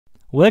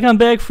Welcome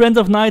back, friends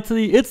of Night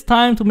City. It's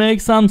time to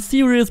make some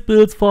serious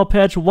builds for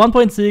patch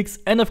 1.6,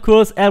 and of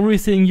course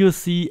everything you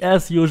see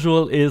as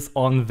usual is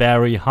on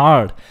very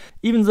hard.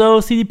 Even though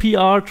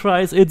CDPR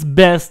tries its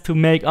best to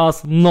make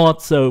us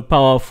not so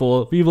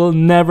powerful, we will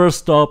never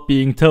stop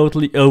being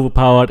totally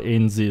overpowered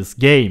in this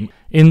game.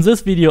 In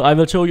this video I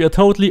will show you a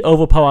totally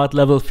overpowered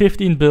level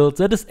 15 build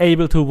that is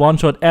able to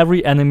one-shot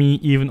every enemy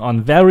even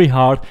on very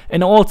hard,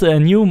 and also a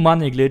new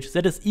money glitch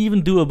that is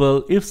even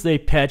doable if they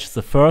patch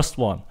the first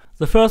one.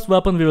 The first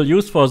weapon we will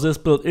use for this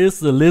build is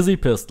the Lizzie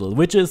pistol,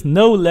 which is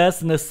no less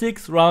than a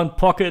 6-round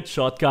pocket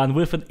shotgun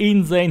with an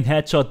insane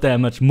headshot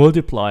damage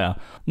multiplier.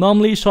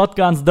 Normally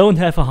shotguns don't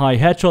have a high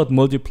headshot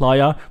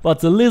multiplier, but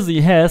the Lizzie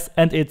has,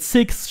 and its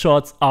 6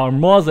 shots are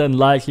more than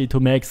likely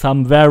to make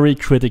some very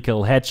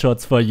critical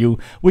headshots for you,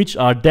 which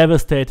are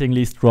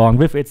devastatingly strong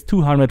with its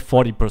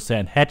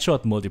 240%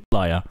 headshot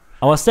multiplier.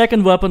 Our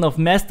second weapon of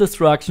mass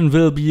destruction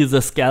will be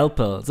the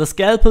Scalpel. The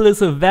Scalpel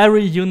is a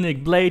very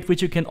unique blade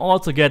which you can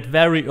also get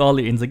very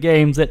early in the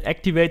game that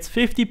activates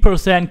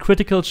 50%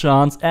 critical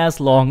chance as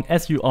long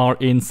as you are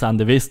in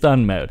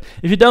Sandevistan mode.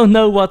 If you don't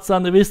know what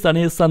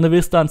Sandevistan is,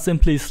 Sandevistan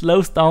simply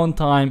slows down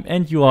time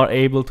and you are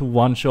able to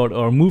one-shot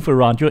or move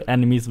around your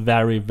enemies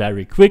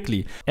very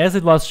quickly, as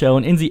it was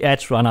shown in the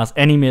Edge Runners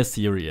anime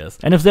series.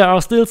 And if there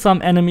are still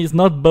some enemies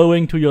not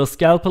bowing to your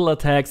Scalpel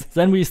attacks,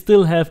 then we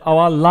still have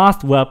our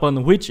last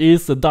weapon, which is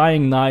the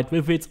Dying Knight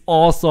with its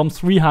awesome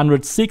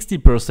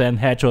 360%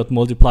 headshot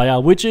multiplier,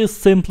 which is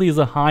simply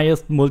the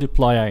highest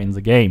multiplier in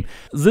the game.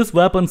 This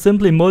weapon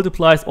simply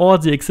multiplies all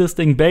the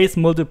existing base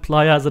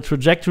multipliers, the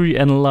trajectory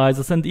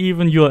analyzers, and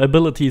even your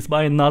abilities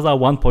by another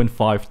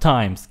 1.5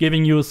 times,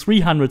 giving you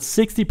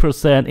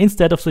 360%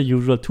 instead of the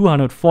usual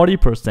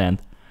 240%.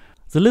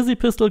 The Lizzie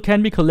pistol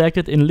can be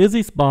collected in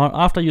Lizzie's bar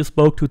after you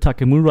spoke to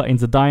Takemura in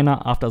the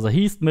diner after the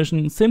Heist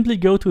mission. Simply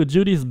go to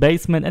Judy's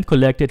basement and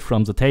collect it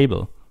from the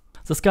table.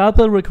 The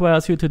Scalpel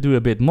requires you to do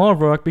a bit more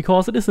work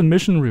because it is a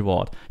mission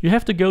reward. You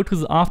have to go to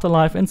the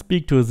afterlife and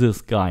speak to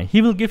this guy.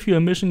 He will give you a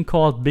mission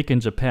called Big in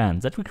Japan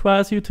that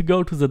requires you to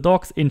go to the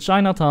docks in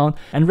Chinatown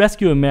and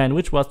rescue a man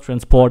which was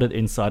transported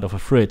inside of a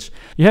fridge.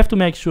 You have to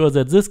make sure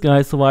that this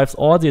guy survives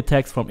all the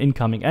attacks from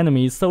incoming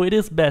enemies, so it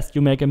is best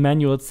you make a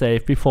manual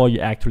save before you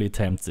actually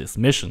attempt this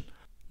mission.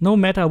 No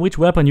matter which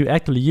weapon you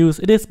actually use,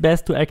 it is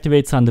best to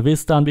activate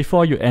Sandevistan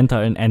before you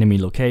enter an enemy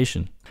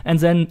location. And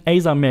then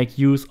either make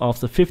use of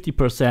the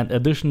 50%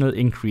 additional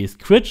increased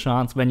crit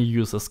chance when you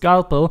use a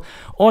Scalpel,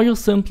 or you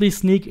simply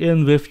sneak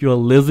in with your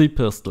Lizzie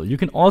pistol. You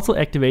can also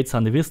activate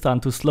Sandevistan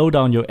to slow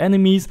down your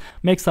enemies,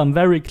 make some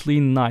very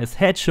clean nice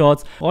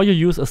headshots, or you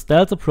use a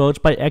stealth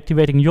approach by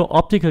activating your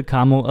optical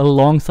camo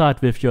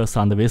alongside with your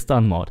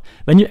Sandevistan mod.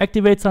 When you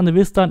activate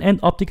Sandevistan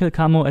and optical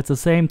camo at the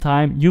same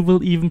time, you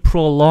will even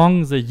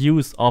prolong the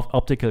use of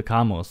optical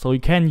camo, so you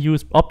can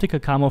use optical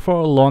camo for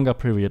a longer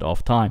period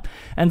of time,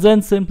 and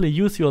then simply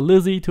use your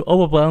Lizzie to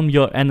overwhelm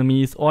your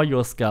enemies or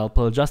your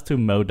Scalpel just to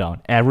mow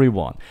down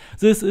everyone.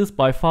 This is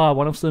by far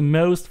one of the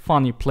most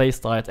funny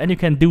playstyles, and you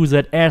can do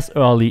that as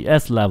early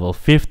as level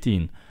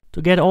 15.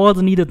 To get all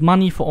the needed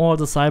money for all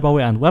the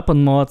Cyberware and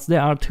weapon mods,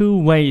 there are two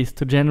ways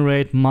to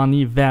generate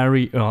money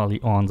very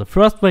early on. The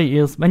first way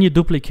is when you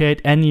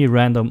duplicate any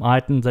random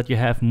item that you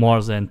have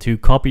more than 2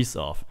 copies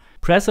of.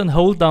 Press and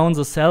hold down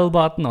the sell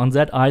button on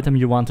that item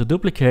you want to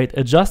duplicate,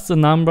 adjust the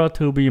number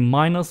to be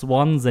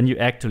 -1 than you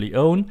actually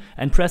own,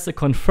 and press the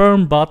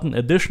confirm button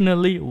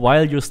additionally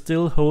while you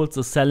still hold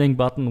the selling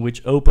button,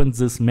 which opens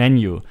this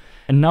menu.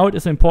 And now it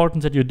is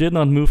important that you did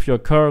not move your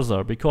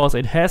cursor, because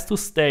it has to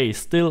stay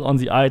still on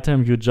the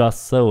item you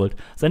just sold.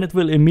 Then it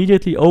will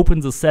immediately open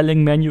the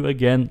selling menu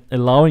again,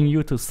 allowing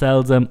you to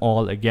sell them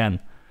all again.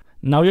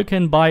 Now you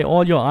can buy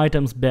all your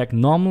items back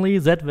normally,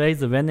 that way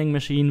the vending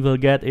machine will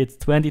get its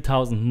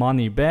 20,000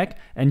 money back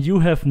and you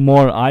have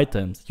more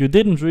items. You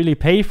didn't really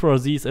pay for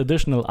these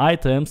additional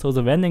items, so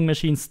the vending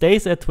machine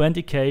stays at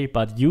 20k,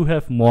 but you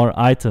have more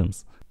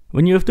items.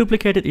 When you have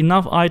duplicated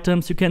enough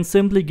items, you can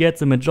simply get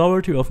the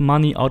majority of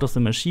money out of the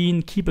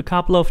machine, keep a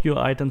couple of your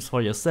items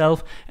for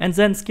yourself, and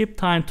then skip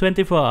time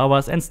 24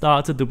 hours and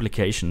start the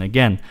duplication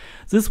again.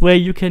 This way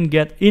you can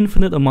get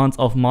infinite amounts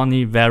of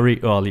money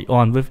very early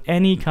on with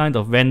any kind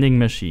of vending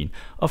machine.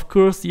 Of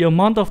course, the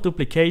amount of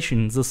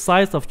duplication, the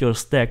size of your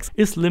stacks,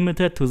 is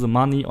limited to the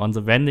money on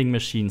the vending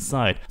machine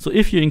side. So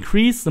if you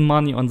increase the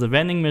money on the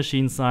vending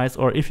machine size,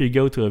 or if you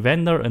go to a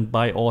vendor and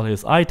buy all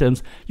his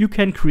items, you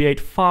can create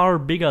far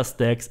bigger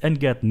stacks and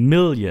get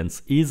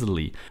millions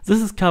easily.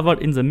 This is covered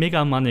in the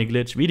Mega Money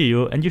Glitch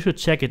video, and you should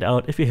check it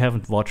out if you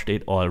haven't watched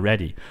it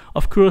already.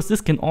 Of course, this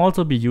can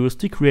also be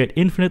used to create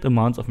infinite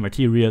amounts of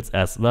materials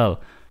as well.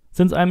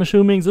 Since I'm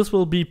assuming this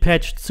will be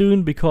patched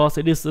soon because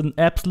it is an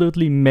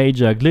absolutely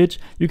major glitch,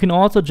 you can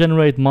also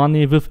generate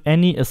money with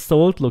any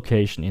assault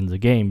location in the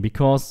game,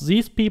 because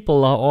these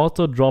people are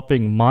also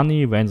dropping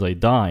money when they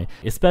die.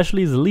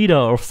 Especially the leader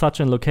of such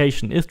a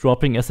location is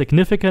dropping a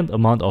significant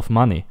amount of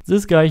money.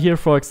 This guy here,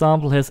 for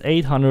example, has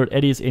 800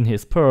 eddies in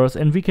his purse,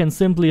 and we can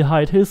simply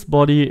hide his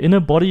body in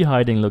a body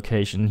hiding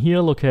location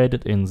here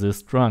located in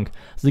this trunk.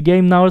 The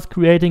game now is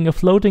creating a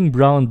floating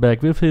brown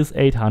bag with his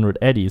 800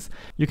 eddies.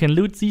 You can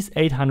loot these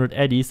 800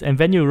 eddies, and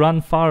when you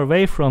run far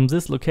away from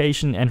this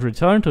location and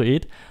return to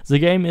it, the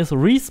game is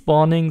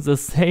respawning the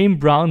same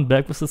brown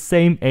bag with the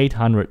same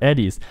 800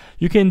 eddies.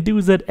 You can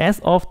do that as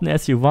often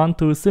as you want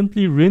to,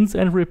 simply rinse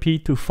and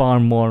repeat to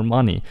farm more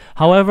money.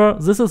 However,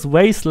 this is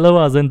way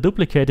slower than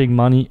duplicating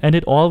money, and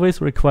it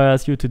always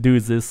requires you to do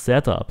this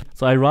setup.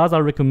 So I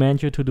rather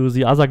recommend you to do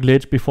the other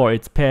glitch before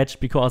it's patched,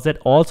 because that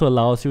also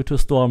allows you to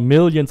store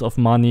millions of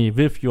money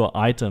with your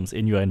items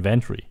in your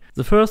inventory.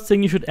 The first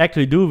thing you should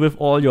actually do with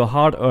all your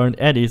hard-earned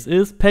eddies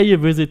is pay a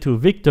visit to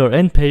Victor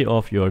and pay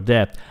off your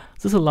debt.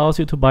 This allows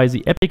you to buy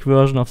the epic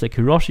version of the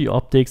Kiroshi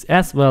optics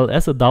as well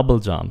as a double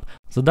jump.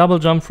 The double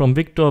jump from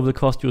Victor will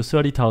cost you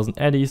 30,000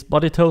 eddies,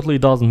 but it totally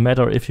doesn't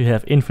matter if you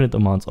have infinite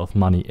amounts of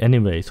money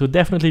anyway, so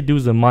definitely do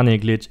the money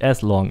glitch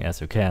as long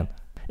as you can.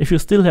 If you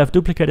still have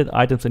duplicated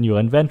items in your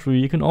inventory,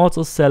 you can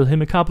also sell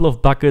him a couple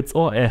of buckets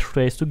or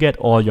ashtrays to get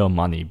all your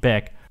money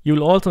back. You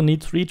will also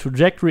need 3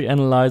 trajectory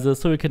analyzers,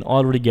 so you can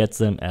already get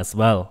them as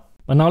well.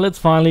 But now let's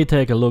finally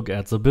take a look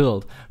at the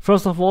build.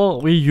 First of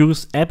all, we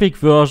use epic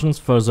versions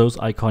for those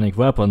iconic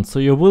weapons, so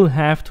you will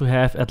have to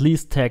have at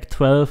least tag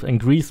 12 and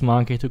Grease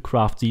Monkey to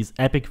craft these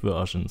epic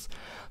versions.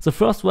 The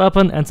first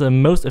weapon and the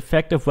most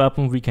effective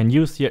weapon we can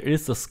use here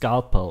is the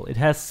Scalpel. It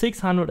has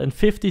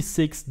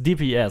 656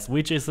 DPS,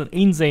 which is an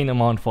insane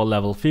amount for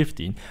level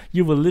 15.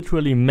 You will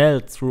literally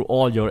melt through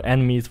all your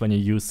enemies when you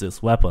use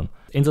this weapon.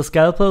 In the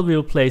Scalpel we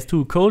will place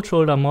 2 cold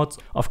shoulder mods.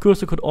 Of course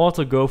you could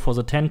also go for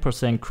the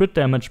 10% crit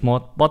damage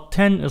mod, but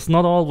 10 is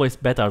not always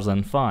better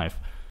than 5.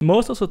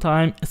 Most of the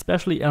time,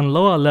 especially on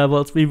lower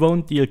levels, we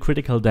won't deal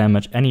critical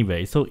damage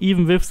anyway, so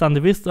even with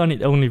Sandevistan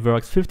it only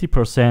works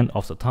 50%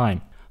 of the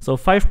time. So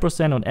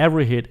 5% on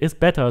every hit is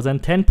better than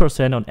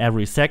 10% on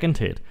every second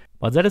hit.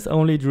 But that is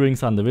only during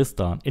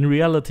Sandevistan. In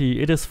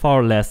reality it is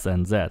far less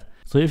than that.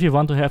 So if you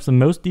want to have the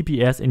most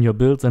DPS in your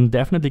builds, then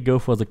definitely go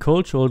for the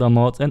cold shoulder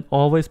mods and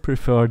always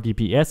prefer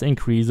DPS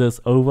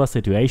increases over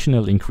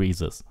situational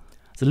increases.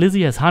 The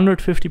Lizzie has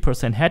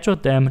 150%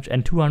 headshot damage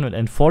and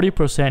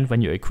 240%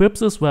 when you equip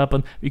this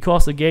weapon,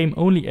 because the game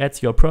only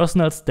adds your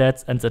personal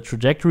stats and the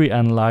trajectory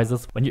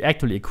analyzers when you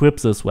actually equip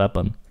this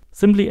weapon.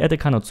 Simply add the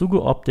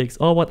Kanotsugu optics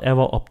or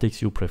whatever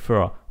optics you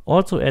prefer.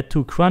 Also add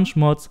 2 crunch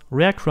mods.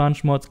 Rare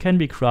crunch mods can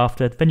be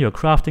crafted when your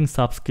crafting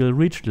sub-skill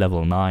reached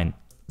level 9.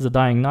 The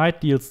Dying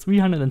Knight deals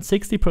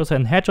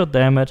 360% headshot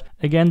damage.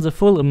 Again, the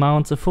full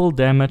amount, the full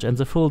damage and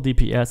the full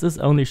DPS is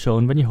only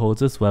shown when you hold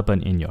this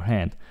weapon in your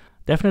hand.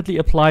 Definitely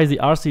apply the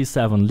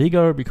RC7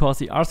 Liga, because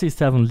the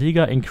RC7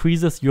 Liga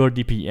increases your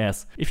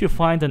DPS. If you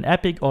find an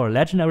epic or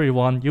legendary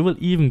one, you will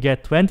even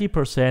get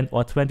 20%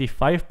 or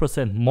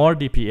 25% more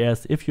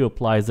DPS if you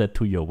apply that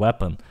to your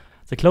weapon.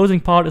 The closing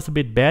part is a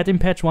bit bad in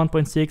patch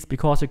 1.6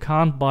 because you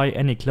can't buy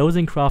any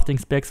closing crafting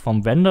specs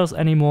from vendors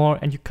anymore,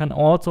 and you can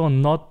also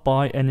not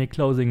buy any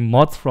closing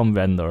mods from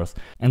vendors.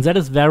 And that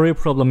is very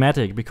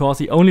problematic because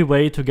the only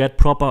way to get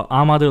proper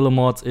armadillo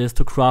mods is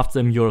to craft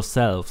them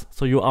yourselves.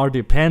 So you are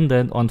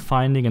dependent on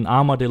finding an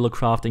armadillo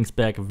crafting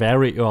spec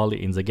very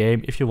early in the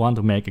game if you want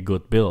to make a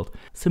good build.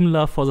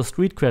 Similar for the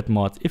street cred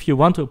mods. If you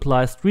want to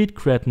apply street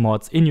cred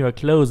mods in your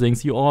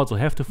closings, you also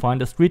have to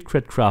find a street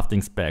cred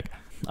crafting spec.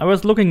 I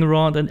was looking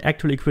around and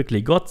actually quickly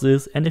got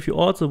this, and if you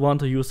also want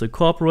to use the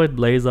corporate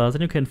blazer,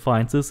 then you can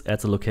find this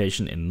at the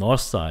location in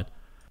Northside.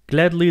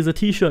 Gladly, the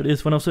t-shirt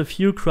is one of the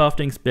few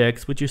crafting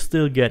specs which you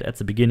still get at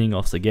the beginning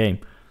of the game.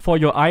 For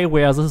your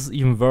eyewear this is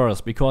even worse,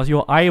 because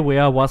your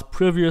eyewear was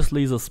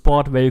previously the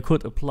spot where you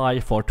could apply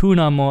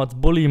Fortuna mods,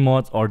 Bully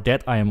mods or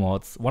Deadeye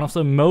mods, one of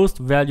the most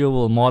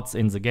valuable mods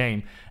in the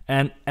game.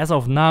 And as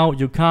of now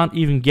you can't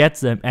even get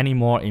them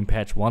anymore in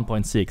patch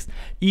 1.6.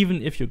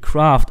 Even if you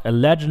craft a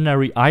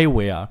legendary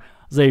eyewear,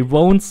 they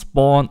won't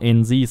spawn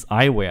in these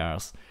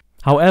eyewears.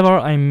 However,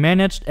 I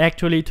managed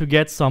actually to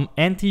get some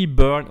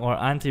anti-burn or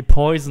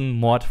anti-poison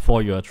mod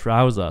for your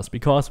trousers,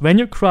 because when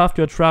you craft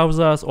your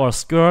trousers or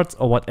skirts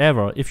or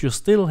whatever, if you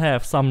still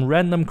have some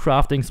random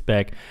crafting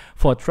spec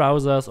for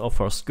trousers or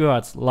for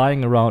skirts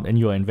lying around in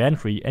your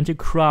inventory and you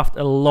craft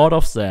a lot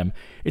of them,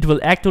 it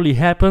will actually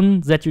happen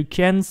that you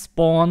can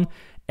spawn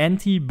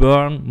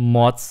anti-burn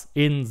mods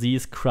in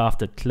these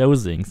crafted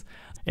clothings.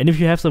 And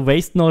if you have the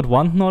Waste Node,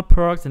 Want Node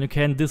perks, then you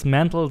can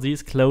dismantle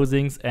these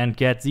clothings and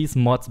get these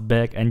mods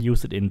back and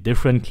use it in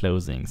different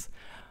clothings.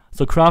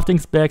 So crafting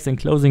specs and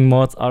clothing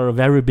mods are a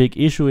very big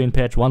issue in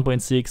patch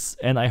 1.6,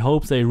 and I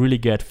hope they really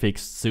get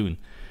fixed soon.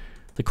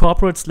 The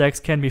corporate slacks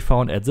can be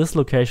found at this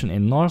location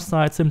in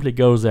Northside, simply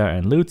go there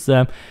and loot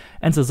them,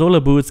 and the solo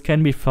boots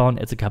can be found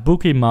at the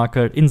Kabuki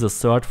market in the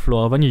 3rd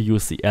floor when you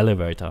use the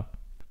elevator.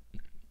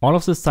 All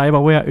of this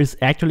cyberware is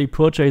actually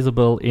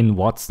purchasable in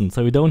Watson,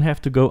 so you don't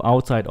have to go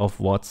outside of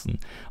Watson.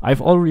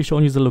 I've already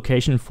shown you the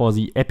location for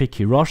the Epic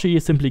Hiroshi.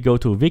 Simply go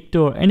to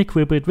Victor and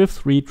equip it with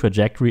 3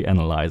 trajectory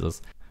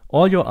analyzers.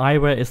 All your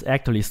eyewear is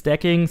actually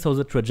stacking, so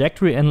the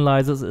trajectory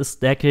analyzers is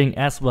stacking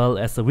as well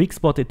as the weak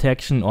spot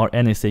detection or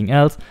anything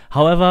else.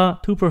 However,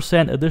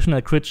 2%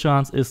 additional crit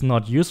chance is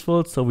not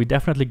useful, so we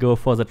definitely go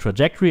for the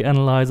trajectory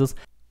analyzers.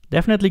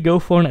 Definitely go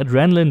for an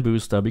adrenaline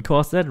booster,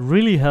 because that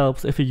really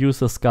helps if you use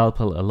the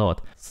scalpel a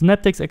lot.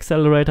 Synaptics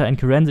Accelerator and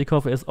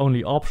Kerenzikov is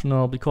only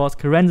optional, because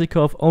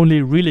Kerenzikov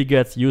only really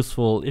gets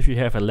useful if you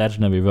have a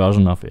legendary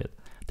version of it.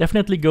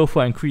 Definitely go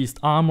for increased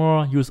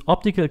armor, use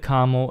optical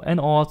camo and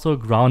also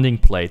grounding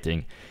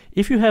plating.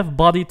 If you have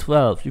body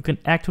 12, you can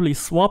actually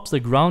swap the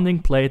grounding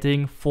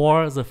plating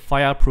for the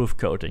fireproof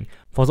coating.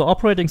 For the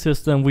operating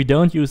system, we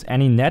don't use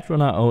any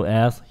Netrunner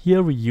OS,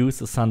 here we use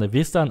the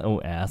Sandevistan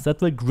OS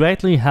that will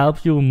greatly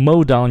help you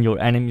mow down your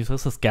enemies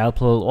with the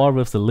Scalpel or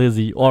with the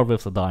Lizzie or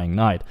with the Dying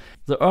Knight.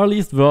 The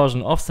earliest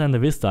version of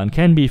Sandevistan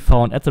can be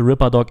found at the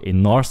Ripper Dock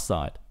in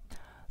Northside.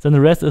 Then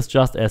the rest is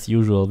just as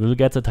usual. We will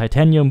get the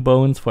titanium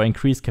bones for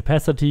increased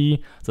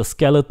capacity, the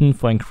skeleton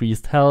for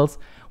increased health.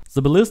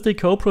 The ballistic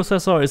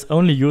coprocessor is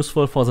only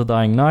useful for the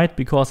Dying Knight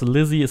because the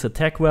Lizzie is a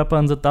tech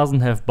weapon that doesn't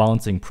have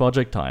bouncing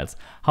projectiles.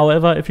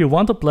 However, if you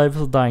want to play with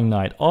the Dying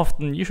Knight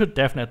often, you should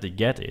definitely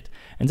get it.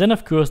 And then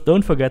of course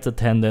don't forget the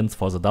tendons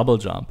for the double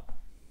jump.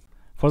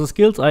 For the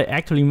skills I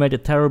actually made a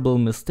terrible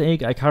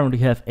mistake. I currently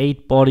have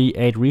 8 body,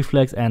 8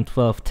 reflex and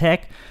 12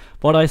 tech.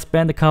 But I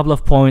spent a couple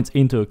of points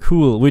into a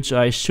cool, which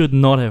I should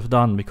not have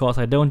done because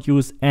I don't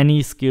use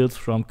any skills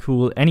from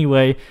cool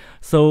anyway.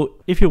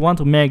 So if you want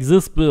to make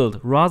this build,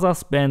 rather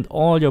spend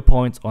all your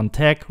points on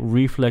tech,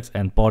 reflex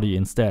and body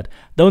instead.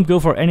 Don't go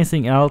for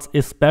anything else,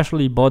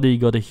 especially body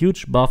got a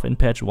huge buff in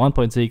patch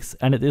 1.6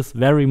 and it is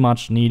very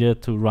much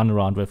needed to run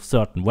around with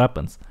certain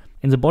weapons.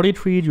 In the body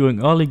tree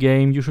during early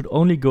game, you should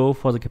only go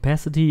for the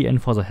capacity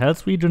and for the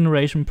health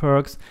regeneration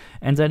perks,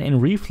 and then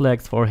in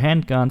reflex for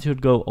handguns you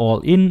should go all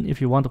in if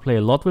you want to play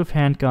a lot with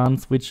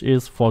handguns, which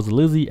is for the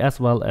Lizzie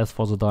as well as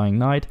for the Dying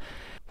Knight.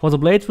 For the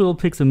blades we will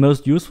pick the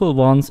most useful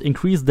ones,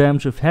 increased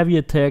damage with heavy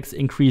attacks,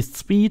 increased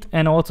speed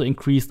and also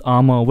increased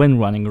armor when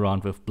running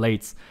around with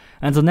blades.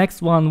 And the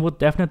next one would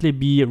definitely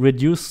be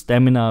reduced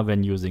stamina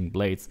when using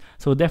blades,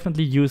 so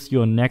definitely use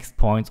your next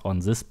points on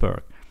this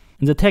perk.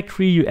 In the tech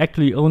tree you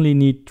actually only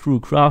need True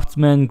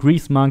Craftsman,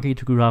 Grease Monkey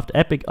to craft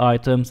epic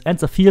items and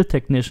the Field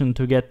Technician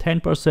to get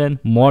 10%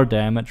 more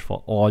damage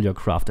for all your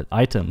crafted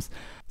items.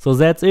 So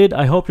that's it,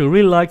 I hope you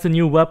really like the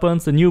new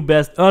weapons, the new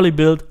best early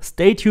build.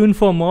 Stay tuned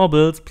for more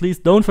builds, please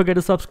don't forget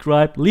to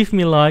subscribe, leave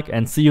me a like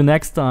and see you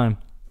next time.